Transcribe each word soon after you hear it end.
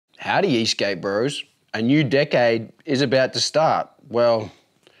Howdy, Esk8 bros. A new decade is about to start. Well,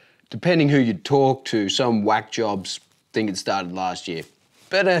 depending who you talk to, some whack jobs think it started last year.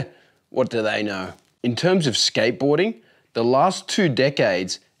 But what do they know? In terms of skateboarding, the last 2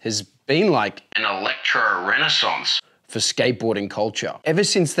 decades has been like an electro renaissance for skateboarding culture. Ever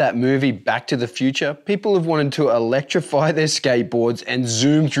since that movie Back to the Future, people have wanted to electrify their skateboards and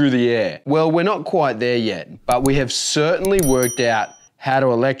zoom through the air. Well, we're not quite there yet, but we have certainly worked out how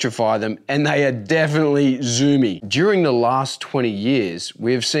to electrify them, and they are definitely zoomy. During the last 20 years,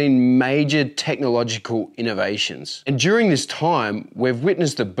 we have seen major technological innovations. And during this time, we've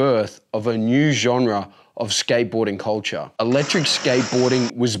witnessed the birth of a new genre of skateboarding culture. Electric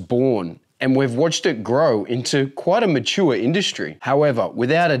skateboarding was born, and we've watched it grow into quite a mature industry. However,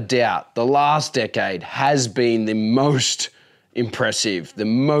 without a doubt, the last decade has been the most impressive, the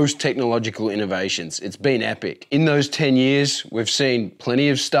most technological innovations. It's been epic. In those 10 years, we've seen plenty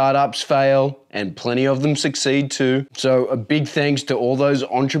of startups fail and plenty of them succeed too. So a big thanks to all those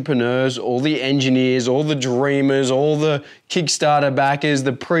entrepreneurs, all the engineers, all the dreamers, all the Kickstarter backers,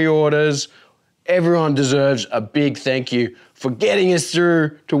 the pre-orders. Everyone deserves a big thank you for getting us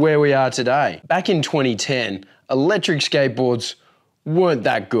through to where we are today. Back in 2010, electric skateboards weren't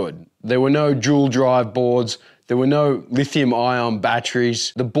that good. There were no dual drive boards. There were no lithium-ion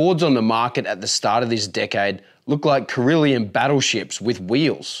batteries. The boards on the market at the start of this decade looked like Carillion battleships with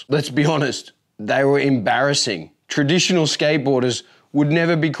wheels. Let's be honest, they were embarrassing. Traditional skateboarders would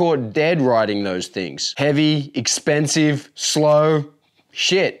never be caught dead riding those things. Heavy, expensive, slow,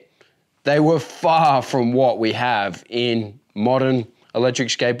 shit. They were far from what we have in modern electric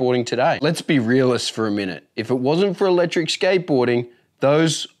skateboarding today. Let's be realists for a minute. If it wasn't for electric skateboarding,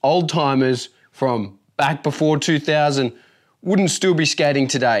 those old timers from back before 2000 wouldn't still be skating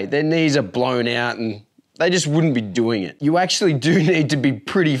today. Their knees are blown out and they just wouldn't be doing it. You actually do need to be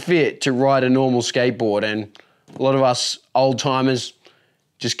pretty fit to ride a normal skateboard, and a lot of us old timers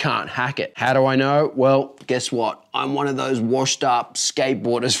just can't hack it. How do I know? Well, guess what? I'm one of those washed up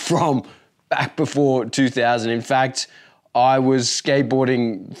skateboarders from back before 2000. In fact, I was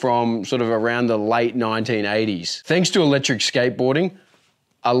skateboarding from sort of around the late 1980s. Thanks to electric skateboarding,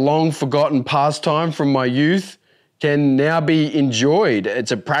 a long forgotten pastime from my youth can now be enjoyed.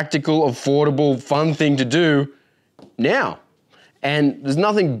 It's a practical, affordable, fun thing to do now. And there's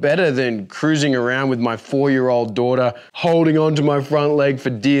nothing better than cruising around with my 4-year-old daughter, holding onto my front leg for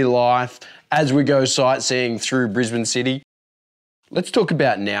dear life as we go sightseeing through Brisbane City. Let's talk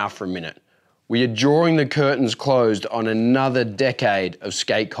about now for a minute. We are drawing the curtains closed on another decade of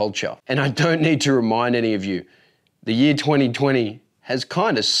skate culture. And I don't need to remind any of you, the year 2020 has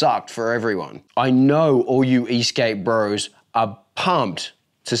kind of sucked for everyone. I know all you Esk8 bros are pumped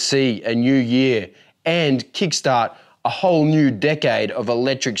to see a new year and kickstart a whole new decade of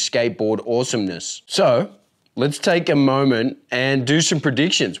electric skateboard awesomeness. So let's take a moment and do some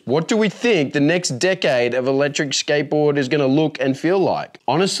predictions. What do we think the next decade of electric skateboard is gonna look and feel like?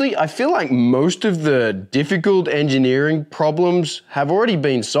 Honestly, I feel like most of the difficult engineering problems have already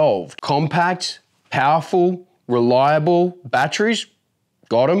been solved. Compact, powerful, reliable batteries,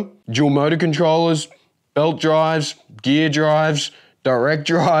 got them. Dual motor controllers, belt drives, gear drives, direct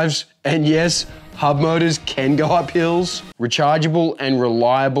drives, and yes, hub motors can go up hills. Rechargeable and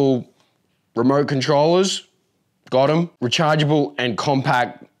reliable remote controllers, got them. Rechargeable and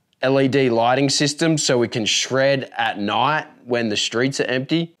compact LED lighting systems so we can shred at night when the streets are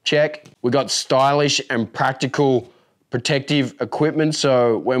empty, check. We got stylish and practical protective equipment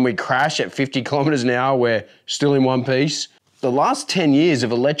so when we crash at 50 kilometers an hour, we're still in one piece. The last 10 years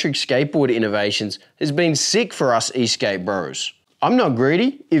of electric skateboard innovations has been sick for us Esk8 bros. I'm not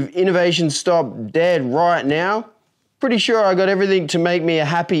greedy. If innovations stop dead right now, pretty sure I got everything to make me a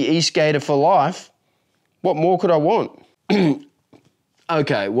happy Esk8er for life. What more could I want?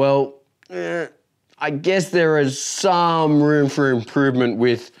 Okay, well, I guess there is some room for improvement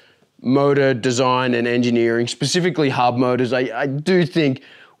with motor design and engineering, specifically hub motors. I do think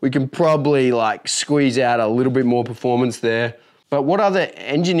we can probably like squeeze out a little bit more performance there. But what other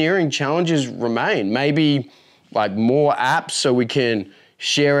engineering challenges remain? Maybe like more apps so we can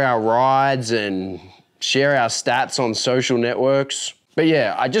share our rides and share our stats on social networks. But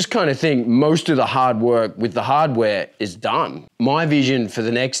yeah, I just kind of think most of the hard work with the hardware is done. My vision for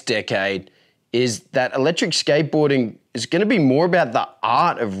the next decade is that electric skateboarding is going to be more about the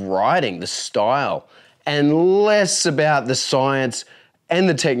art of riding, the style, and less about the science and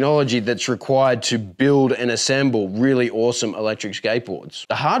the technology that's required to build and assemble really awesome electric skateboards.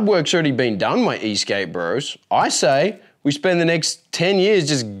 The hard work's already been done, my Esk8 bros. I say we spend the next 10 years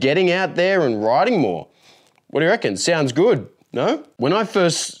just getting out there and riding more. What do you reckon? Sounds good. No? When I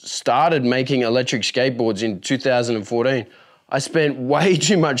first started making electric skateboards in 2014, I spent way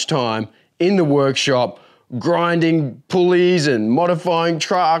too much time in the workshop grinding pulleys and modifying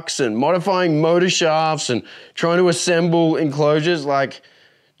trucks and modifying motor shafts and trying to assemble enclosures. Like,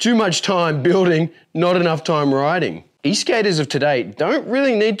 too much time building, not enough time riding. E-skaters of today don't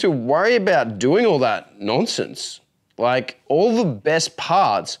really need to worry about doing all that nonsense. Like, all the best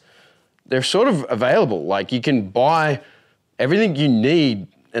parts, they're sort of available. Like, you can buy everything you need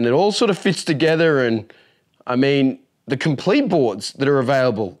and it all sort of fits together. And I mean, the complete boards that are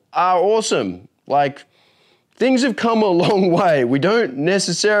available are awesome. Like, things have come a long way. We don't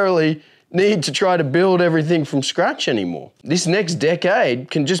necessarily need to try to build everything from scratch anymore. This next decade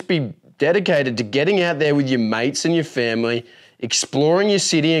can just be dedicated to getting out there with your mates and your family, exploring your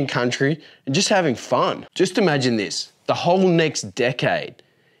city and country, and just having fun. Just imagine this, the whole next decade,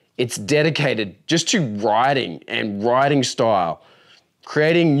 it's dedicated just to riding and riding style,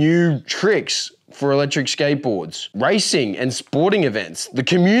 creating new tricks for electric skateboards, racing and sporting events, the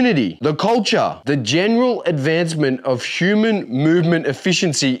community, the culture, the general advancement of human movement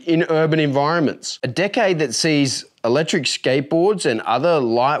efficiency in urban environments. A decade that sees electric skateboards and other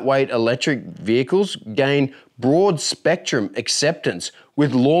lightweight electric vehicles gain broad spectrum acceptance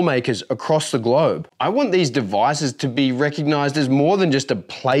with lawmakers across the globe. I want these devices to be recognized as more than just a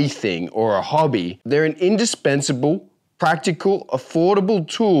plaything or a hobby. They're an indispensable, practical, affordable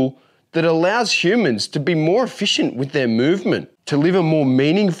tool that allows humans to be more efficient with their movement, to live a more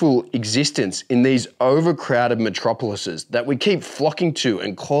meaningful existence in these overcrowded metropolises that we keep flocking to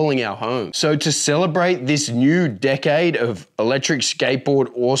and calling our home. So to celebrate this new decade of electric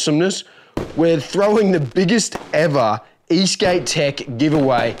skateboard awesomeness, we're throwing the biggest ever Esk8 Tech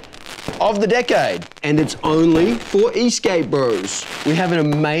giveaway of the decade, and it's only for Esk8 bros. We have an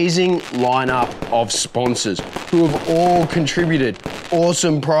amazing lineup of sponsors who have all contributed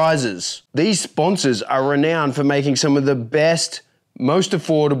awesome prizes. These sponsors are renowned for making some of the best, most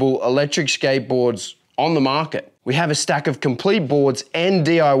affordable electric skateboards on the market. We have a stack of complete boards and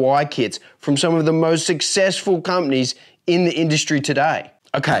DIY kits from some of the most successful companies in the industry today.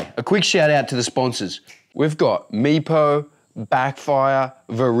 Okay, a quick shout out to the sponsors. We've got Meepo, Backfire,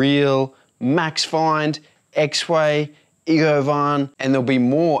 Vareal, MaxFind, X-Way, Egovan, and there'll be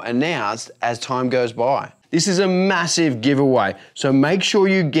more announced as time goes by. This is a massive giveaway, so make sure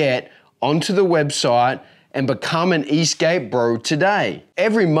you get onto the website and become an Esk8 bro today.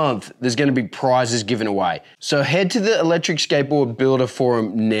 Every month, there's gonna be prizes given away. So head to the Electric Skateboard Builder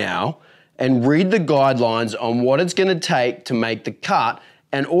Forum now and read the guidelines on what it's gonna take to make the cut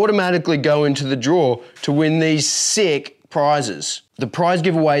and automatically go into the draw to win these sick prizes. The prize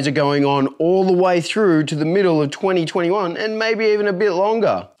giveaways are going on all the way through to the middle of 2021 and maybe even a bit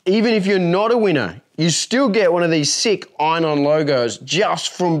longer. Even if you're not a winner, you still get one of these sick iron-on logos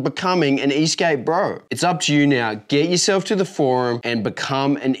just from becoming an Esk8 bro. It's up to you now. Get yourself to the forum and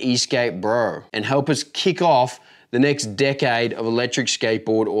become an Esk8 bro and help us kick off the next decade of electric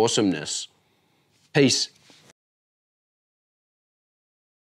skateboard awesomeness. Peace.